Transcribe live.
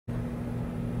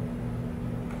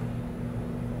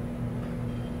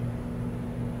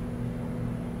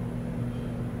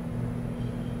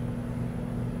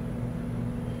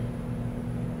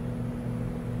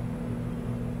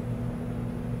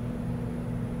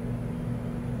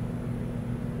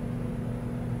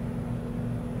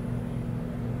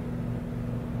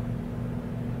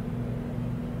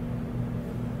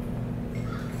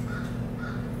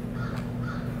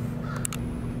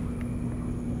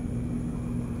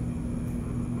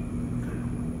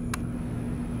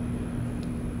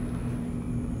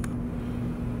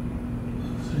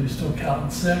still counting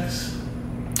 6.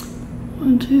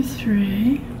 1, 2,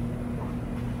 3.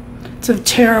 It's a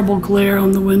terrible glare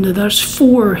on the window. There's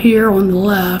 4 here on the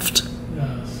left.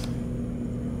 Yes.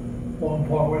 One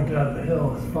part way down the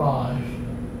hill is 5. I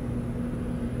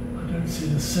don't see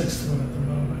the 6th one at the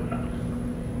moment.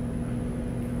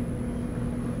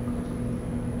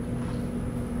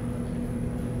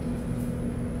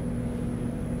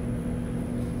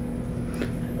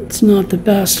 It's not the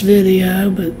best video,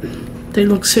 but they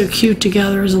look so cute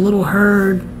together as a little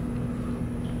herd.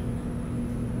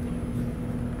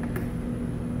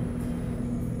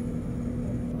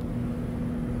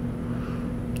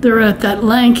 They're at that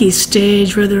lanky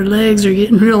stage where their legs are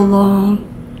getting real long.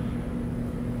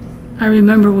 I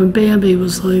remember when Bambi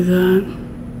was like that.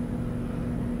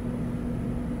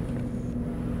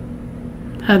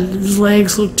 Had his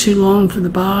legs look too long for the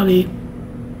body.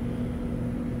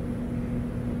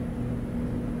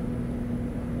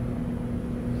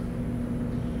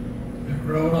 They're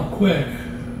growing up quick.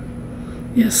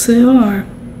 Yes, they are.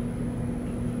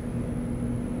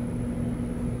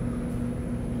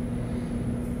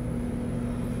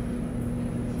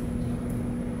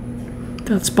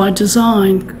 That's by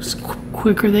design. The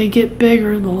quicker they get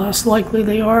bigger, the less likely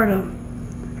they are to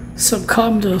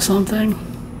succumb to something.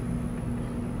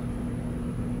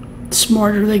 The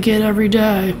smarter they get every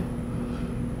day.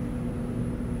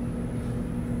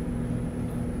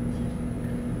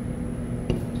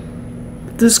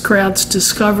 This crowd's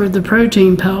discovered the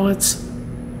protein pellets.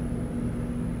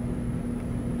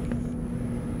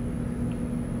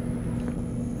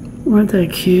 Aren't they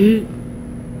cute?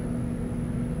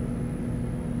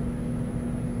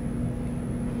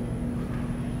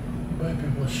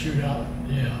 People shoot out,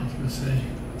 yeah, I was going to say,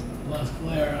 less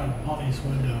glare out of Honey's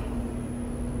window.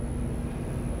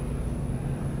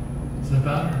 Is that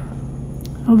better?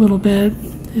 A little bit.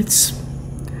 It's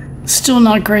still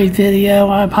not great video,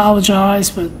 I apologize,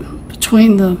 but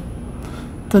between the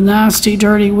nasty,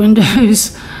 dirty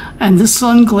windows and the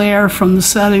sun glare from the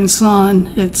setting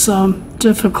sun, it's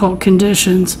difficult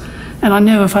conditions. And I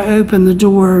know if I open the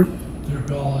door, they're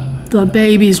gone. The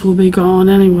babies will be gone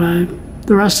anyway.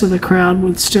 The rest of the crowd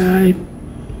would stay.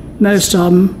 Most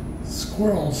of them.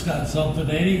 Squirrel's got something,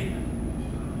 ain't he?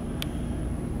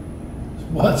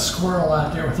 One squirrel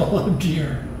out there with all them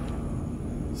deer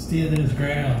standing his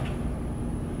ground.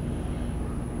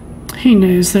 He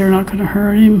knows they're not going to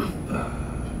hurt him.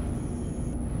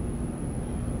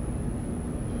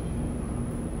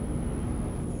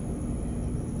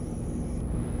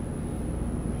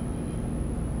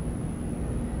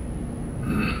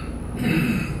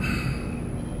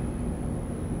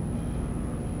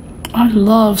 I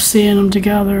love seeing them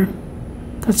together.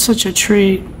 That's such a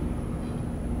treat.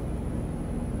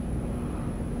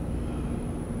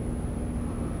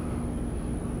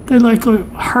 They're like a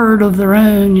herd of their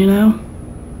own, you know?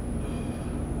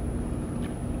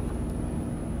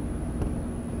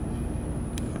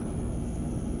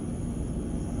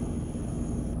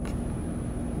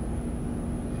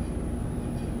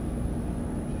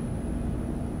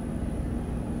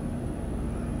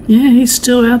 Yeah, he's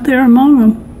still out there among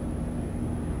them.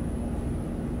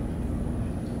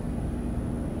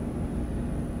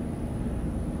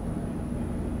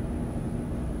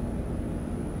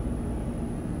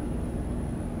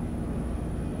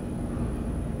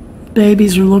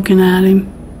 Babies are looking at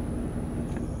him.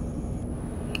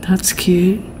 That's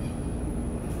cute.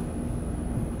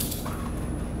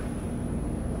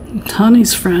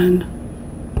 Honey's friend.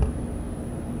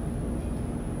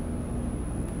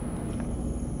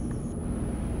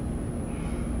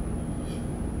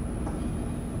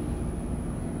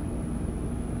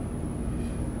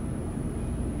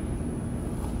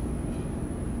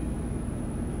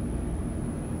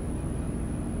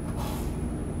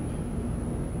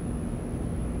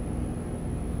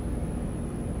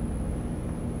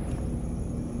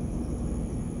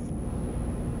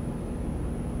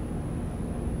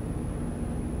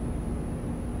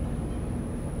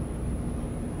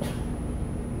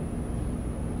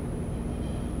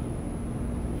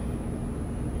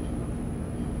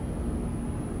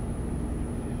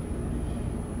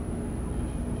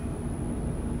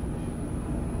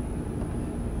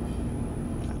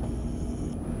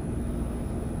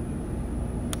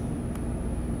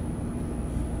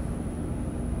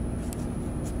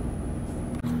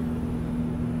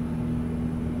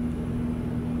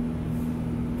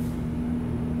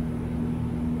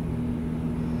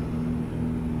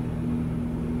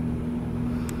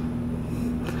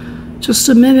 Just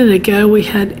a minute ago, we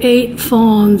had 8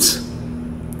 fawns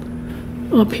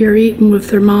up here eating with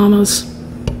their mamas.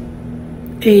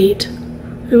 8.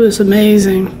 It was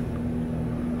amazing.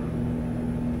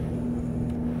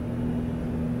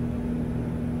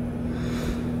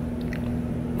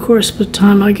 course, by the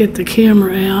time I get the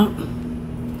camera out,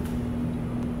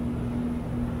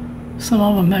 some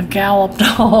of them have galloped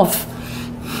off.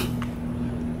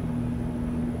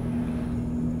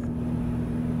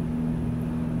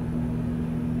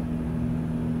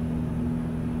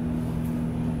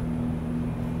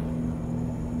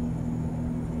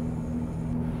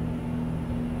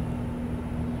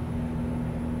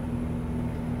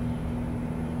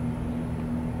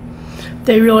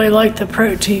 They really like the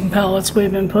protein pellets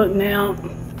we've been putting out.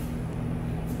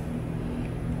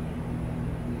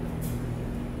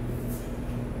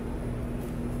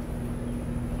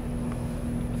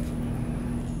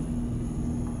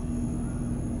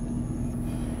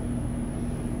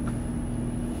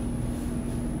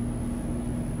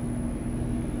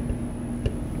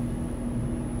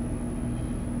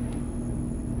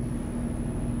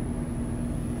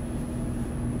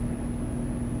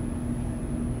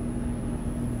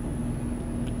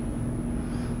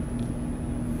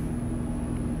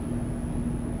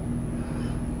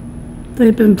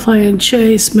 They've been playing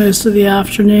chase most of the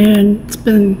afternoon. It's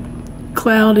been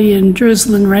cloudy and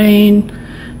drizzling rain.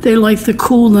 They like the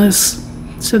coolness,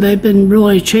 so they've been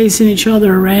really chasing each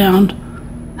other around,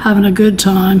 having a good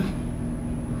time.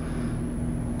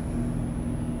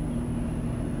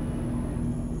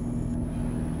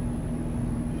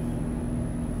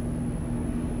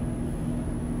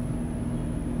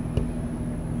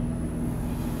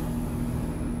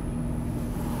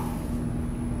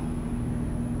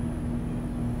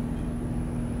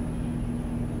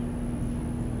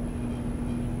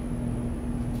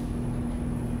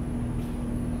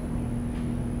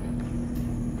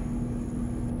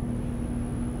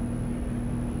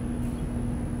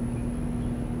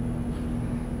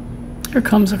 Here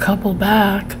comes a couple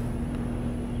back.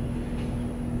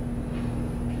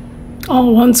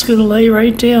 Oh, one's gonna lay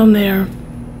right down there.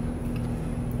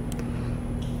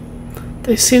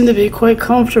 They seem to be quite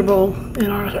comfortable in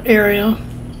our area.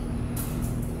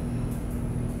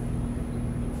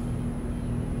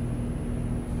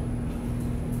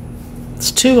 It's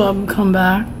two of them come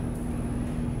back.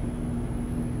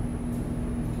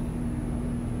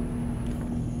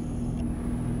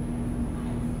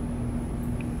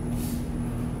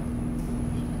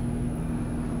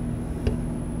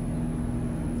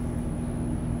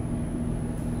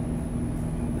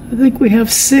 I think we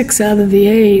have 6 out of the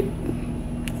 8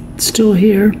 still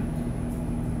here.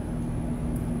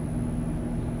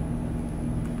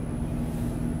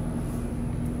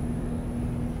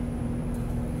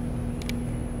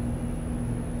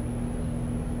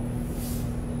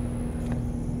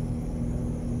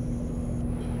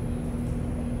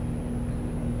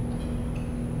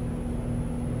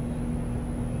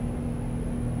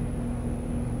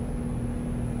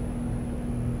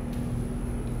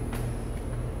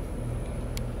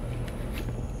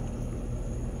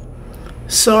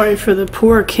 Sorry for the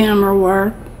poor camera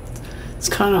work. It's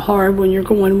kind of hard when you're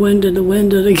going window to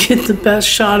window to get the best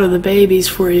shot of the babies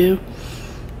for you.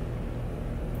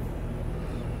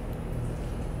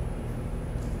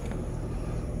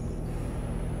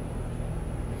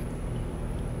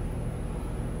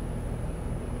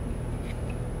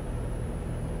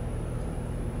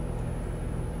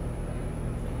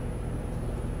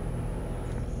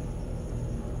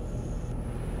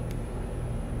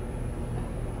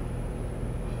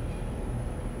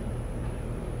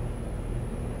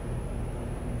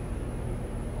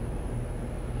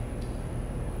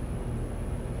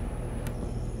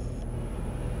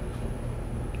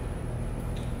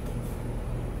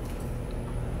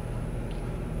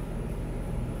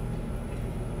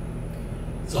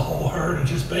 It's a whole herd of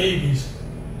just babies.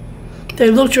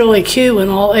 They looked really cute when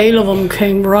all 8 of them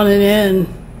came running in.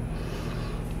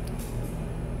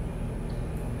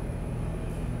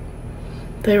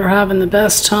 They were having the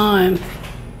best time.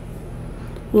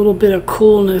 A little bit of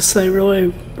coolness, they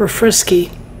really were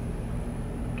frisky.